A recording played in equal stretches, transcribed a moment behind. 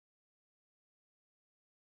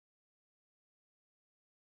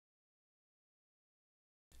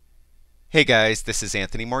Hey guys, this is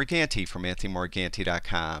Anthony Morganti from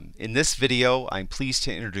AnthonyMorganti.com. In this video, I'm pleased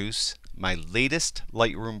to introduce my latest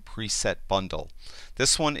Lightroom Preset Bundle.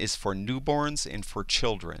 This one is for newborns and for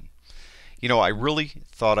children. You know, I really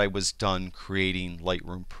thought I was done creating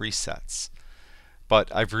Lightroom presets, but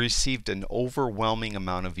I've received an overwhelming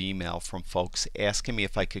amount of email from folks asking me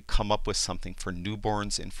if I could come up with something for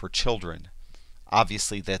newborns and for children.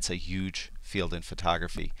 Obviously, that's a huge field in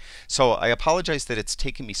photography. So I apologize that it's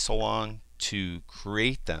taken me so long to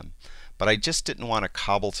create them, but I just didn't want to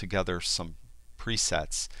cobble together some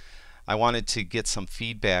presets. I wanted to get some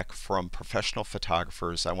feedback from professional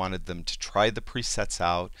photographers. I wanted them to try the presets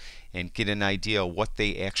out and get an idea of what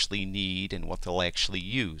they actually need and what they'll actually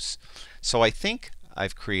use. So I think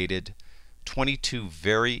I've created 22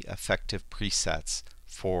 very effective presets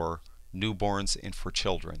for newborns and for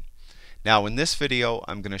children. Now in this video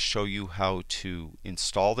I'm going to show you how to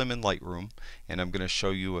install them in Lightroom, and I'm going to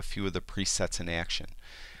show you a few of the presets in action.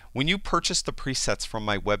 When you purchase the presets from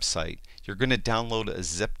my website, you're going to download a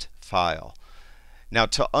zipped file. Now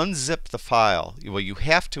to unzip the file, well, you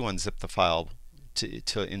have to unzip the file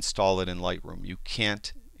to install it in Lightroom. You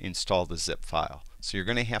can't install the zip file, so you're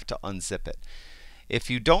going to have to unzip it.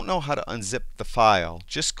 If you don't know how to unzip the file,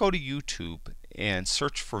 just go to YouTube and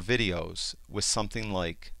search for videos with something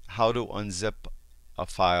like how to unzip a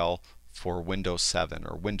file for Windows 7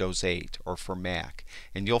 or Windows 8 or for Mac,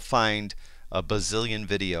 and you'll find a bazillion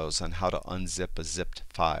videos on how to unzip a zipped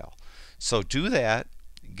file. So do that,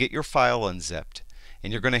 get your file unzipped,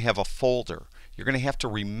 and you're going to have a folder. You're going to have to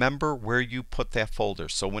remember where you put that folder.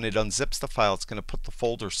 So when it unzips the file, it's going to put the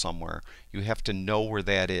folder somewhere. You have to know where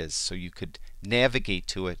that is so you could navigate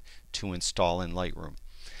to it to install in Lightroom.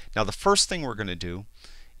 Now the first thing we're going to do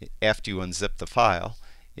after you unzip the file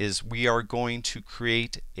is we are going to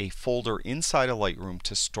create a folder inside of Lightroom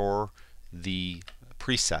to store the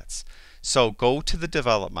presets. So go to the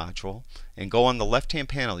Develop module and go on the left hand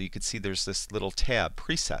panel. You can see there's this little tab,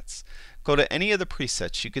 Presets. Go to any of the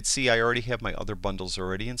presets. You could see I already have my other bundles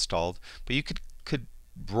already installed, but you could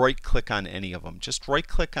right click on any of them. Just right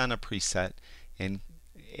click on a preset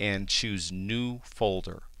and choose New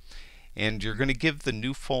Folder. And you're going to give the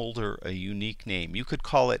new folder a unique name. You could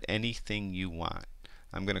call it anything you want.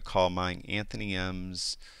 I'm going to call mine Anthony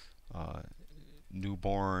M's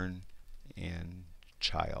Newborn and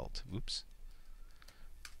Child. Oops.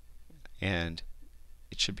 And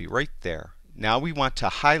it should be right there. Now we want to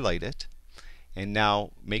highlight it, and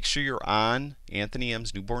now make sure you're on Anthony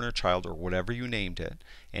M's Newborn or Child or whatever you named it,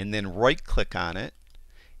 and then right click on it,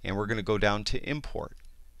 and we're going to go down to Import.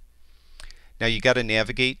 Now you got to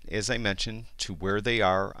navigate, as I mentioned, to where they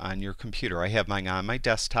are on your computer. I have mine on my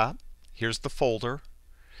desktop. Here's the folder,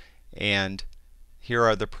 and here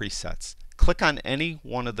are the presets. Click on any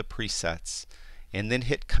one of the presets and then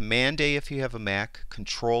hit Command A if you have a Mac,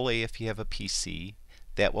 Control A if you have a PC.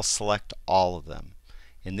 That will select all of them,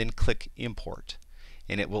 and then click Import,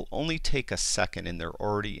 and it will only take a second and they're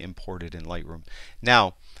already imported in Lightroom.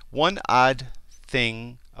 Now one odd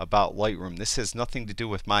thing about Lightroom, this has nothing to do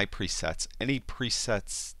with my presets. Any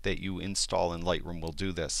presets that you install in Lightroom will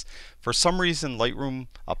do this. For some reason Lightroom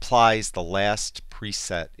applies the last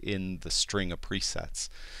preset in the string of presets.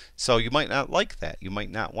 So you might not like that. You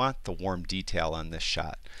might not want the warm detail on this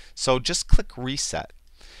shot. So just click Reset.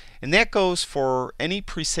 And that goes for any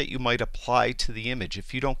preset you might apply to the image.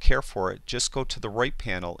 If you don't care for it, just go to the right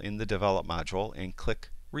panel in the Develop module and click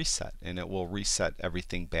Reset, and it will reset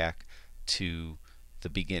everything back to the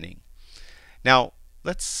beginning. Now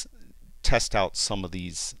let's test out some of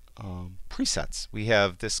these presets. We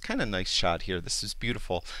have this kind of nice shot here. This is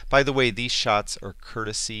beautiful. By the way, these shots are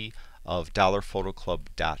courtesy of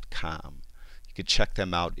dollarphotoclub.com. You could check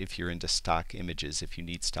them out if you're into stock images, if you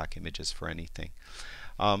need stock images for anything.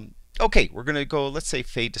 Okay, we're going to go, let's say,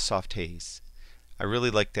 fade to soft haze. I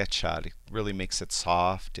really like that shot. It really makes it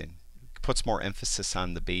soft and puts more emphasis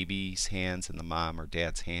on the baby's hands and the mom or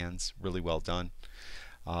dad's hands. Really well done.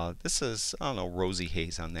 This is, I don't know, rosy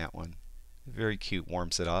haze on that one. Very cute,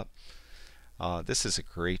 warms it up. This is a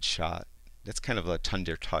great shot. That's kind of a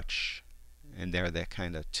tender touch, and there that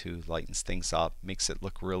kind of too lightens things up, makes it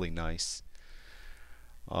look really nice.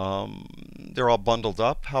 They're all bundled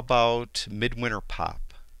up. How about Midwinter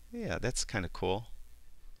Pop? Yeah, that's kind of cool.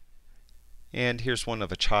 And here's one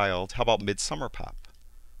of a child. How about Midsummer Pop?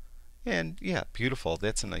 And yeah, beautiful.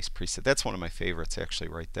 That's a nice preset. That's one of my favorites actually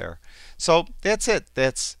right there. So that's it.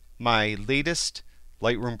 That's my latest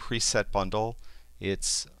Lightroom Preset Bundle.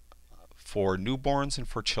 It's for newborns and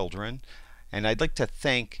for children. And I'd like to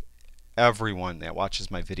thank everyone that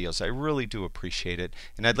watches my videos. I really do appreciate it.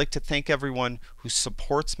 And I'd like to thank everyone who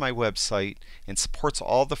supports my website and supports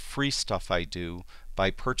all the free stuff I do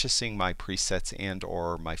by purchasing my presets and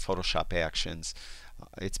or my Photoshop actions.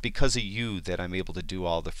 It's because of you that I'm able to do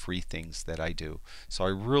all the free things that I do. So I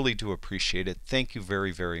really do appreciate it. Thank you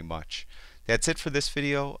very, very much. That's it for this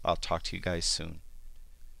video. I'll talk to you guys soon.